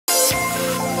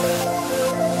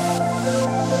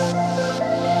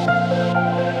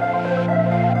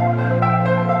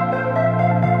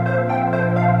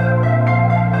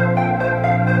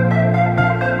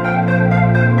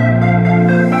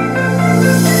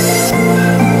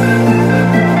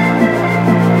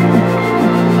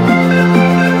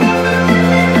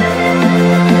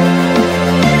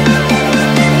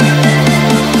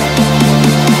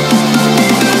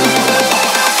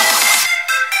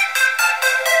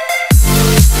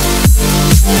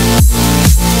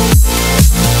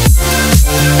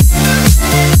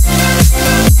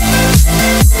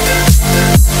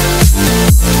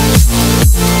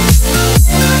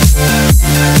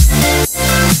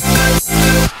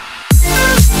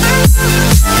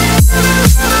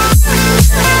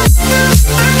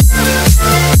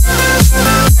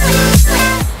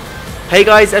Hey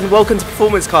guys, and welcome to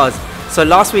Performance Cars. So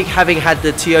last week, having had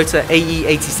the Toyota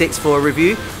AE86 for a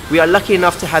review, we are lucky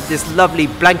enough to have this lovely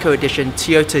Blanco edition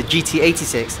Toyota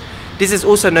GT86. This is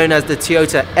also known as the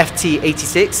Toyota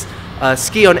FT86,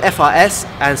 Ski-On FRS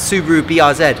and Subaru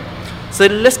BRZ. So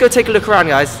let's go take a look around,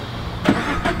 guys.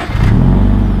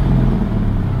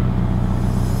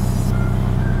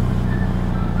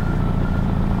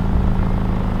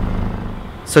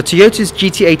 So Toyota's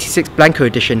GT86 Blanco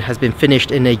edition has been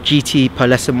finished in a GT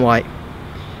pearlescent white.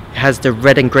 It has the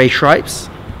red and grey stripes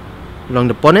along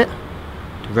the bonnet,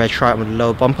 the red stripe on the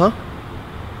lower bumper,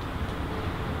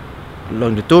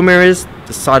 along the door mirrors,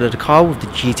 the side of the car with the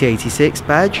GT86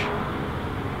 badge,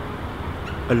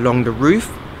 along the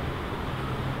roof,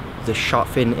 the shark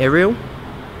fin aerial,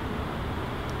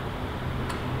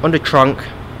 on the trunk,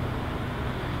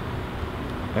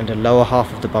 and the lower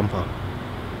half of the bumper.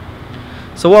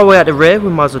 So while we're at the rear, we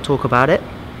might as well talk about it.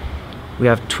 We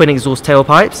have twin exhaust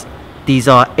tailpipes. These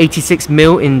are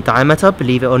 86mm in diameter,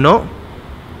 believe it or not.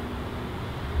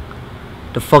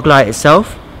 The fog light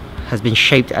itself has been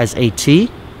shaped as a T.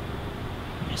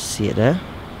 You see it there.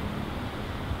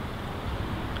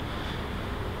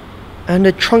 And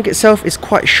the trunk itself is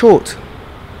quite short.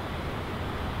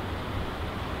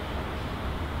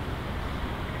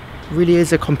 It really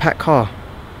is a compact car.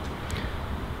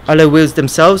 Alloy wheels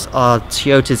themselves are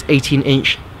Toyota's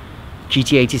 18-inch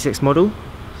GT86 model.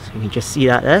 So you can just see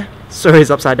that there. Sorry,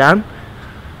 it's upside down.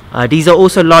 These are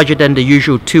also larger than the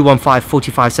usual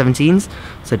 215/45/17s.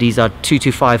 So these are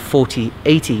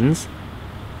 225/40/18s.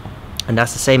 And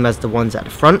that's the same as the ones at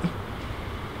the front.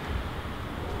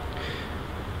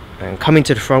 And coming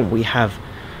to the front, we have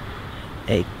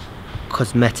a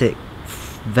cosmetic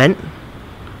vent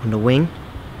on the wing.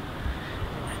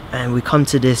 And we come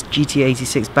to this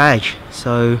GT86 badge.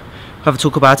 So have a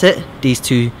talk about it. These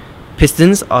two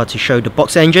pistons are to show the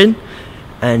box engine,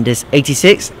 and this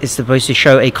 86 is supposed to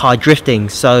show a car drifting.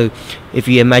 So if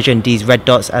you imagine these red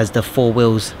dots as the four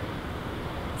wheels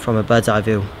from a bird's eye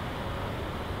view.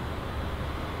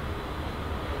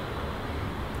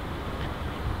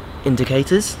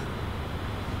 Indicators.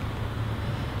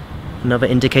 Another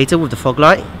indicator with the fog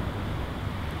light.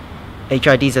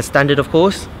 HIDs are standard, of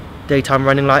course. Daytime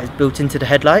running light is built into the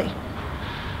headlight.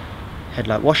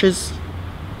 Headlight washers.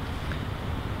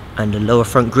 And the lower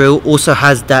front grille also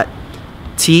has that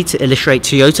T to illustrate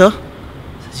Toyota,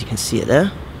 as you can see it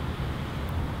there.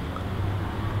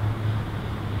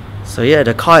 So yeah,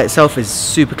 the car itself is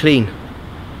super clean.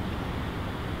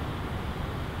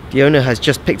 The owner has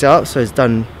just picked it up, so it's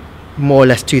done more or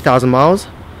less 2,000 miles.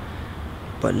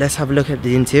 But let's have a look at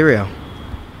the interior.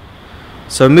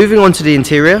 So moving on to the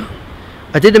interior,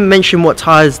 I didn't mention what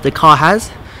tyres the car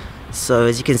has. So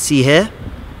as you can see here,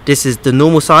 this is the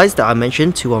normal size that I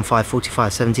mentioned,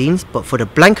 215/45/17s. But for the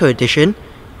Blanco edition,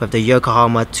 we have the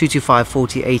Yokohama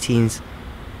 225/40/18s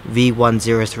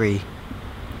V103.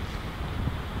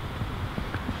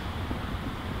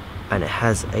 And it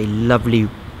has a lovely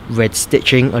red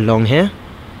stitching along here.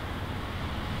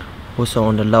 Also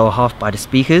on the lower half by the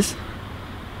speakers.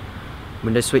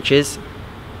 Window switches.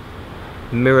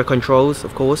 Mirror controls,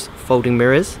 of course, folding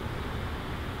mirrors,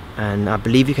 and I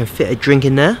believe you can fit a drink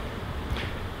in there.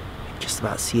 Just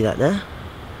about see that there.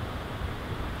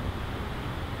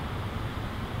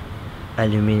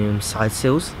 Aluminium side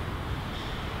sills,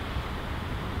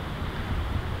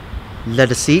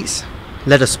 leather seats,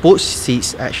 leather sports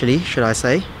seats actually, should I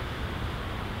say.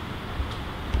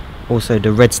 Also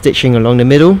the red stitching along the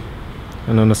middle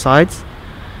and on the sides,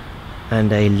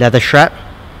 and a leather strap.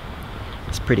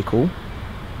 It's pretty cool.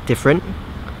 Different.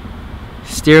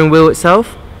 Steering wheel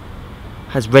itself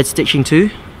has red stitching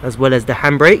too, as well as the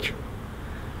handbrake,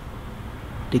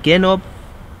 the gear knob,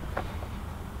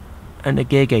 and the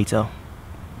gear gator.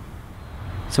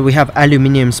 So we have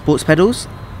aluminium sports pedals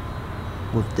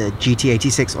with the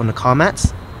GT86 on the car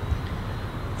mats,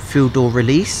 fuel door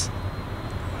release,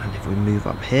 and if we move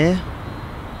up here,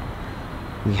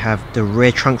 we have the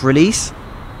rear trunk release,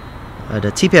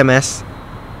 the TPMS,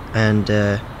 and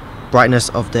brightness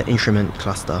of the instrument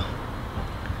cluster.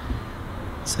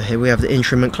 So here we have the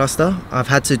instrument cluster. I've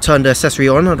had to turn the accessory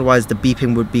on, otherwise the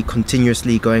beeping would be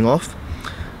continuously going off.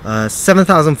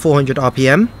 7,400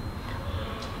 RPM.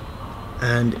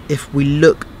 And if we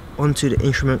look onto the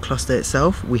instrument cluster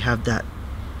itself, we have that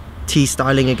T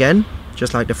styling again,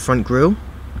 just like the front grille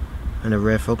and the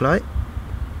rear fog light.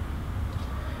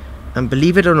 And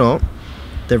believe it or not,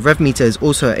 the rev meter is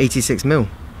also 86mm.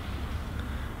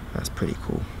 That's pretty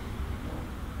cool.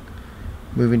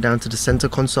 Moving down to the center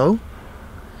console,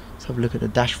 let's have a look at the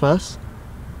dash first.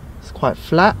 It's quite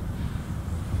flat.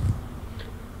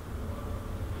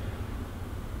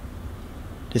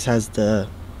 This has the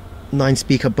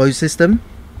 9-speaker Bose system,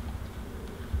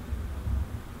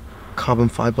 carbon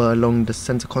fiber along the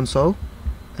center console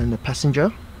and the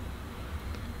passenger.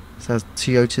 This has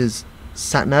Toyota's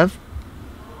sat nav,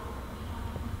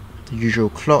 the usual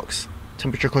clocks,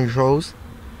 temperature controls.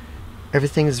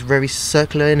 Everything is very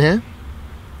circular in here.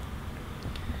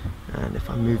 And if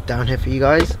I move down here for you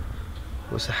guys,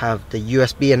 we also have the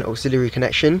USB and auxiliary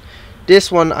connection.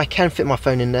 This one I can fit my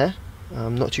phone in there.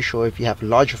 I'm not too sure if you have a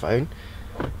larger phone.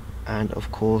 And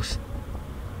of course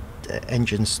the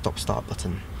engine stop start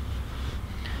button.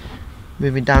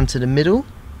 Moving down to the middle,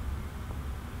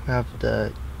 we have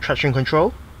the traction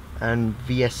control and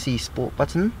VSC Sport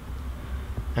button.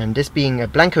 And this being a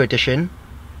Blanco edition,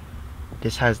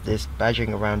 this has this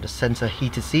badging around the center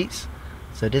heated seats.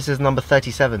 So this is number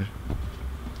 37.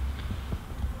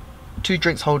 2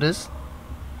 drinks holders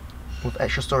with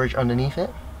extra storage underneath it.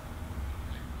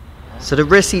 So the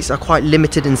rear seats are quite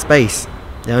limited in space.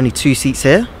 There are only 2 seats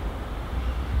here.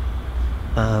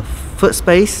 Foot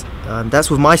space, that's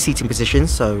with my seating position,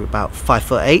 so about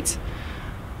 5'8".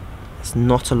 It's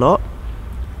not a lot,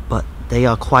 but they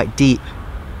are quite deep.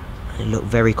 They look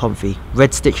very comfy.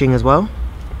 Red stitching as well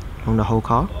on the whole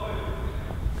car.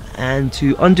 And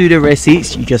to undo the rear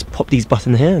seats, you just pop these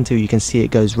buttons here until you can see it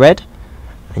goes red,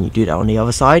 and you do that on the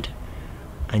other side,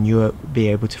 and you will be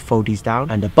able to fold these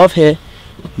down. And above here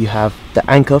you have the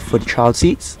anchor for the child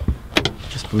seats.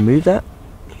 Just remove that,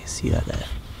 you can see that there.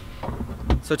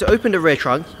 So to open the rear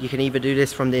trunk, you can either do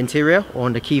this from the interior or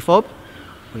on the key fob.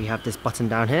 We have this button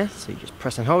down here, so you just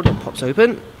press and hold, it pops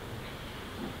open.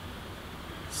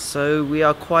 So we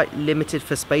are quite limited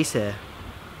for space here.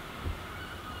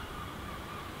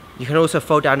 You can also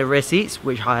fold down the rear seats,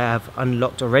 which I have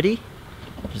unlocked already.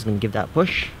 I'm just going to give that a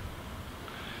push.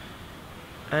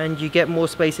 And you get more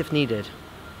space if needed.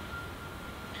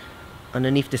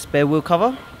 Underneath the spare wheel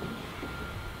cover,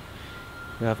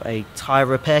 we have a tyre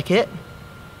repair kit.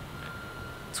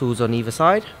 Tools on either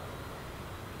side.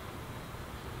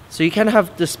 So you can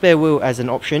have the spare wheel as an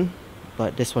option,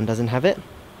 but this one doesn't have it.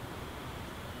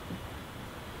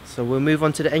 So we'll move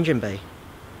on to the engine bay.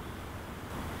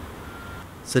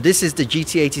 So this is the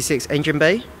GT86 engine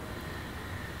bay.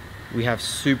 We have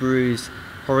Subaru's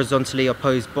horizontally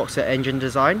opposed boxer engine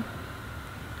design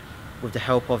with the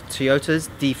help of Toyota's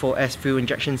D4S fuel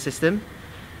injection system.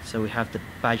 So we have the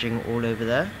badging all over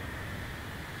there.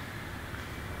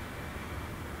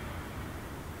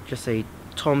 Just a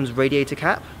Tom's radiator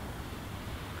cap.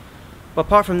 But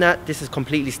apart from that, this is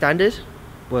completely standard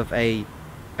with an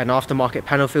aftermarket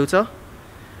panel filter.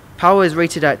 Power is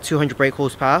rated at 200 brake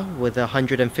horsepower with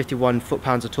 151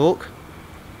 foot-pounds of torque.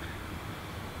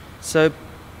 So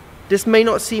this may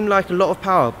not seem like a lot of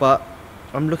power, but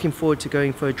I'm looking forward to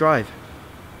going for a drive.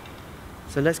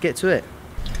 So let's get to it.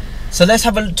 So let's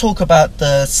have a talk about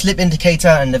the slip indicator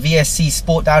and the VSC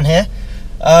Sport down here.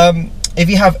 If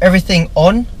you have everything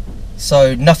on,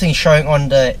 so nothing showing on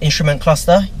the instrument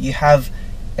cluster, you have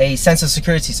a sensor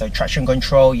security, so traction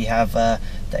control, you have the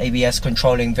ABS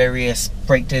controlling various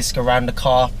brake discs around the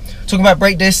car. Talking about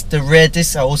brake discs, the rear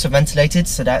discs are also ventilated,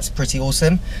 so that's pretty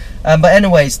awesome. But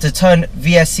anyways, to turn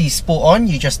VSC Sport on,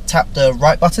 you just tap the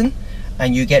right button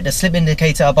and you get the slip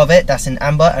indicator above it, that's in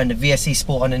amber, and the VSC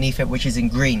Sport underneath it, which is in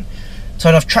green.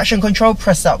 Turn off traction control,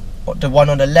 press that, the one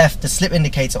on the left, the slip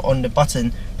indicator on the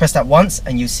button, press that once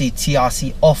and you see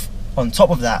TRC off on top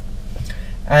of that.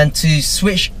 And to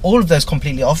switch all of those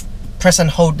completely off, press and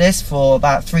hold this for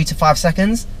about 3 to 5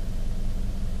 seconds,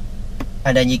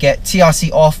 and then you get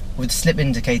TRC off with the slip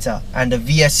indicator, and the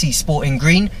VSC Sport in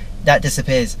green, that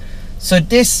disappears. So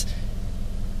this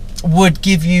would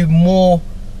give you more,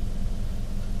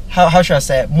 how should I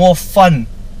say it, more fun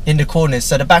in the corners,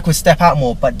 so the back would step out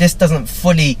more, but this doesn't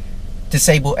fully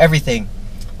disable everything.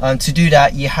 To do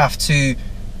that, you have to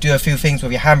do a few things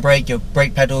with your handbrake, your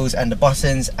brake pedals and the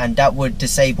buttons, and that would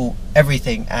disable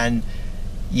everything. And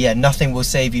yeah, nothing will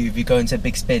save you if you go into a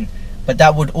big spin. But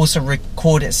that would also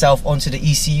record itself onto the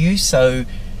ECU, so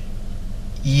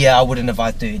yeah, I wouldn't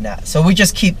advise doing that. So we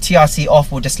just keep TRC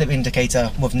off with the slip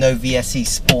indicator with no VSC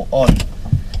Sport on.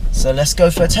 So let's go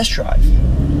for a test drive.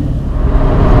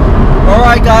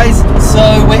 Alright guys,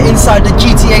 so we're inside the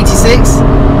GT86,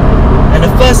 and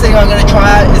the first thing I'm going to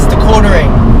try out is the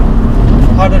cornering.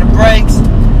 Hard on the brakes,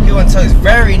 heel and toes,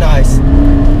 very nice.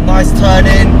 Nice turn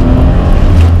in.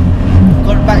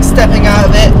 Got the back stepping out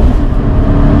of it.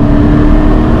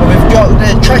 And we've got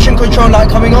the traction control light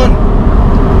coming on.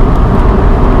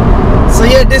 So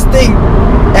yeah, this thing,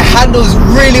 it handles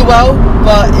really well,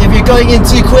 but if you're going in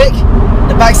too quick,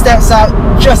 the back steps out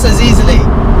just as easily.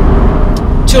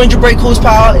 200 brake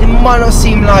horsepower. It might not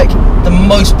seem like the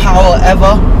most power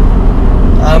ever,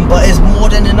 but it's more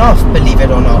than enough, believe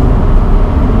it or not.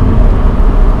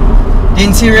 The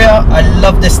interior, I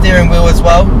love the steering wheel as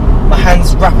well. My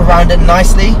hands wrap around it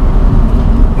nicely.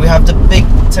 We have the big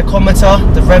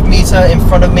tachometer, the rev meter in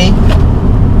front of me,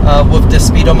 with the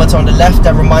speedometer on the left.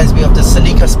 That reminds me of the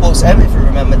Celica Sports M, if you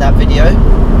remember that video.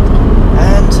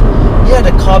 And yeah,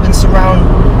 the carbon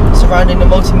surrounding the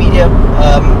multimedia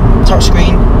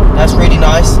touchscreen, that's really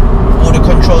nice. All the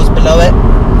controls below it.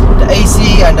 The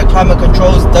AC and the climate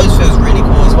controls, those feels really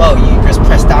cool as well. You just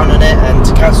press down on it, and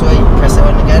to cancel it, you press it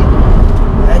on again.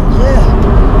 And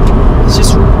yeah, it's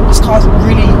just, this car's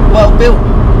really well built.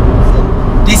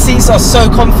 These seats are so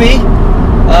comfy.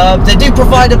 They do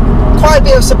provide quite a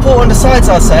bit of support on the sides,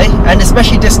 I'd say, and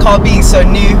especially this car being so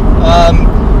new,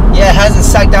 yeah, it hasn't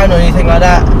sagged down or anything like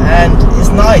that, and it's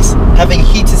nice having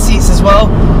heated seats as well,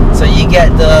 so you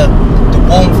get the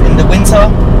warmth in the winter,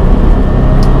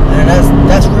 and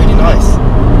that's really nice.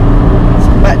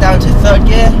 So back down to third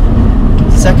gear,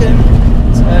 second,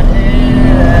 turn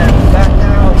in and back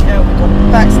out. Yeah, we've got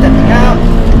back stepping out.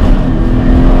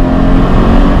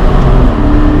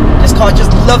 This car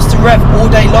just loves to rev all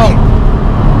day long.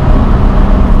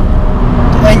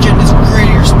 The engine is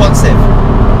really responsive.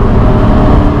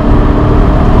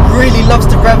 Really loves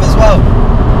to rev as well.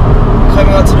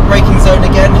 Coming onto the braking zone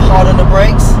again, hard on the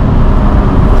brakes.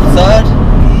 Third,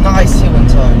 nice heel and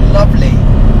toe, lovely.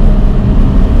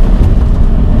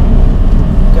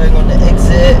 Going on the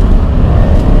exit.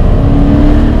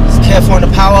 Just careful on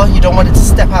the power, you don't want it to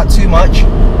step out too much.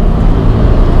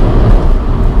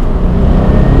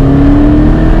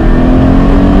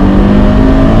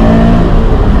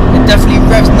 It definitely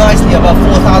revs nicely above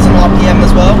 4,000 RPM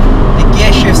as well. The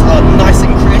gear shifts are nice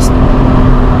and crisp.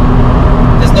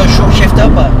 There's no short shifter,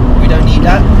 but we don't need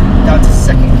that. Down to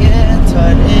second gear,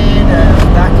 turn in and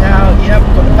back out. Yeah,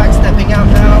 we've got the back stepping out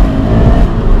now.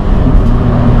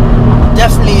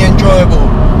 Definitely enjoyable.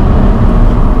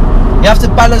 You have to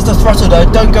balance the throttle though.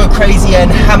 Don't go crazy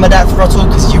and hammer that throttle,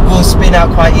 because you will spin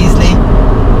out quite easily.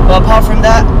 But apart from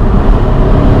that,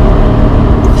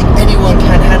 I think anyone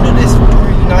can handle this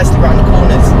really nicely around the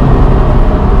corners.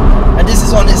 And this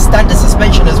is on its standard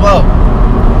suspension as well.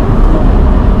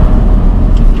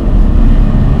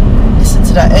 Listen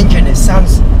to that engine, it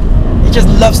just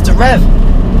loves to rev.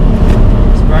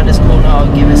 So around this corner,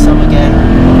 I'll give it some again.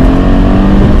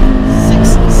 6,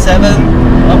 7,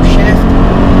 upshift.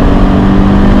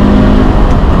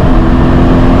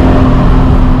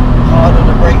 Hard on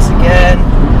the brakes again.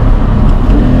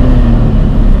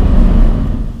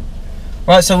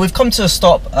 Right, so we've come to a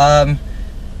stop.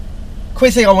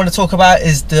 Quick thing I want to talk about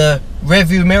is the rear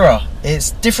view mirror.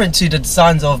 It's different to the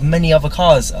designs of many other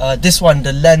cars. This one,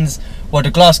 the lens, well,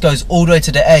 the glass goes all the way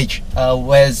to the edge,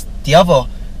 whereas the other,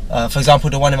 for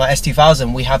example the one in my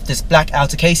S2000, we have this black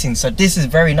outer casing. So this is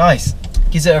very nice,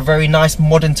 gives it a very nice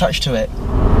modern touch to it.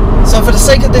 So for the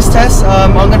sake of this test,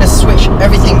 I'm going to switch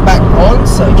everything back on,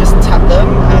 so just tap them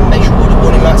and make sure all the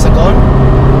warning lights are gone.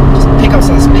 Just pick up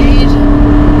some speed.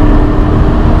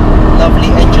 Lovely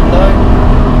engine note.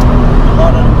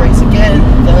 Hard on the brakes again,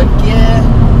 third gear,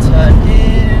 turn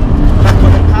in, back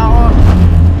on the power.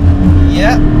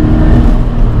 Yeah,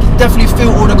 can definitely feel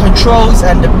all the controls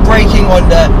and the braking on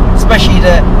the, especially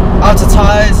the outer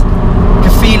tyres. You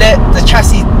can feel it, the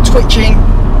chassis twitching,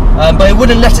 but it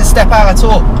wouldn't let it step out at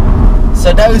all.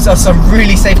 So those are some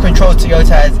really safe controls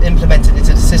Toyota has implemented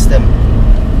into the system.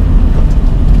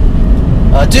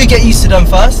 Do get used to them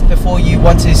first before you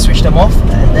want to switch them off,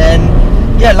 and then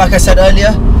yeah, like I said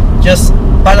earlier, just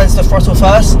balance the throttle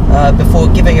first before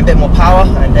giving a bit more power,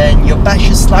 and then your back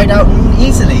should slide out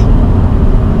easily.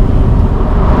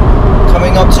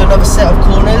 Coming up to another set of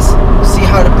corners, see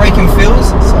how the braking feels.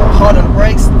 So hard on the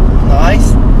brakes,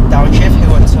 nice. Downshift,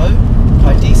 heel and toe,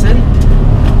 quite decent.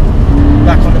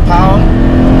 Back on the power.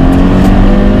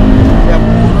 We have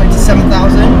all the way to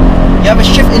 7,000. You have a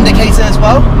shift indicator as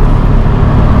well.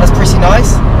 That's pretty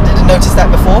nice. Didn't notice that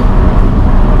before.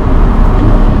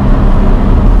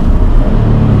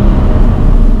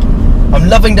 I'm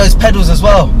loving those pedals as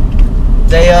well.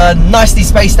 They are nicely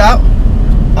spaced out.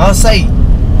 I'll say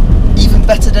even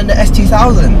better than the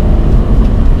S2000.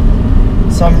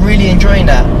 So I'm really enjoying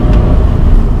that.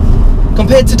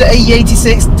 Compared to the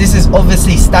AE86, this is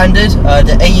obviously standard.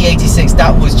 The AE86,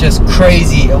 that was just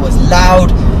crazy. It was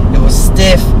loud, it was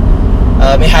stiff,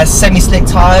 it has semi-slick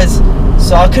tires,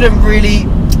 so I couldn't really,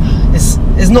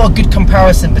 it's not a good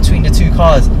comparison between the two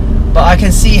cars, but I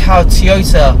can see how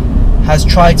Toyota has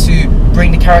tried to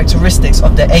bring the characteristics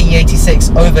of the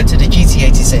AE86 over to the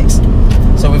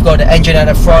GT86. So we've got the engine at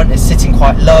the front, it's sitting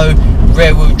quite low,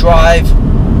 rear wheel drive,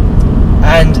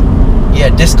 and yeah,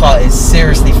 this car is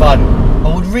seriously fun.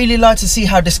 I would really like to see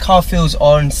how this car feels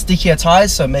on stickier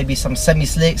tyres, so maybe some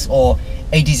semi-slicks or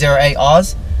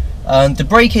AD08Rs. The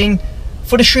braking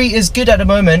for the street is good at the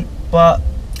moment, but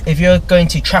if you're going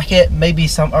to track it, maybe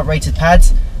some uprated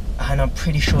pads, and I'm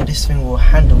pretty sure this thing will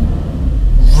handle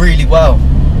really well.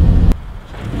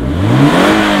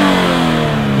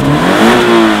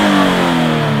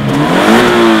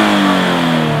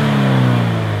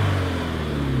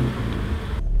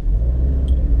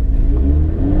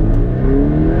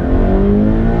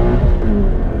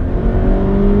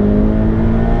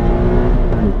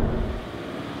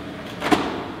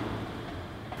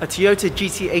 A Toyota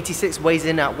GT86 weighs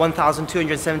in at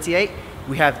 1,278.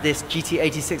 We have this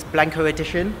GT86 Blanco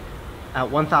edition at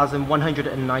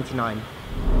 1,199.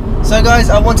 So guys,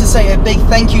 I want to say a big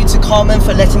thank you to Carmen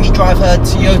for letting me drive her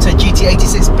Toyota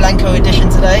GT86 Blanco edition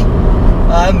today.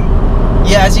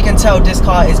 Yeah, as you can tell, this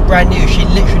car is brand new. She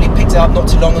literally picked it up not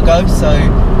too long ago, so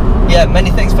yeah, many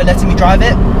thanks for letting me drive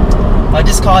it.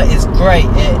 This car is great,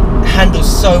 it handles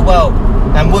so well,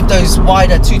 and with those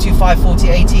wider 225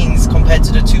 4018s compared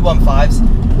to the 215s,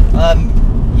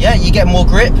 yeah, you get more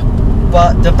grip,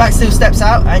 but the back still steps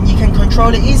out and you can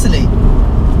control it easily.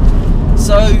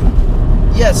 So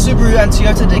yeah, Subaru and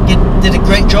Toyota did a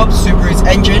great job. Subaru's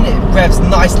engine, it revs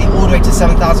nicely all the way to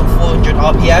 7,400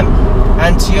 RPM,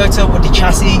 and Toyota with the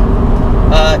chassis,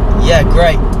 yeah,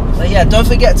 great. So yeah, don't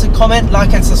forget to comment,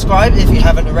 like and subscribe if you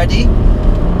haven't already.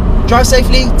 Drive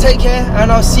safely, take care,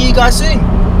 and I'll see you guys soon.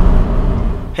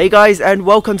 Hey guys, and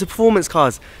welcome to Performance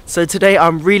Cars. So today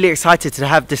I'm really excited to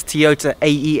have this Toyota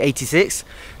AE86.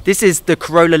 This is the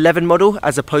Corolla 11 model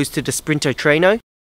as opposed to the Sprinter Treno.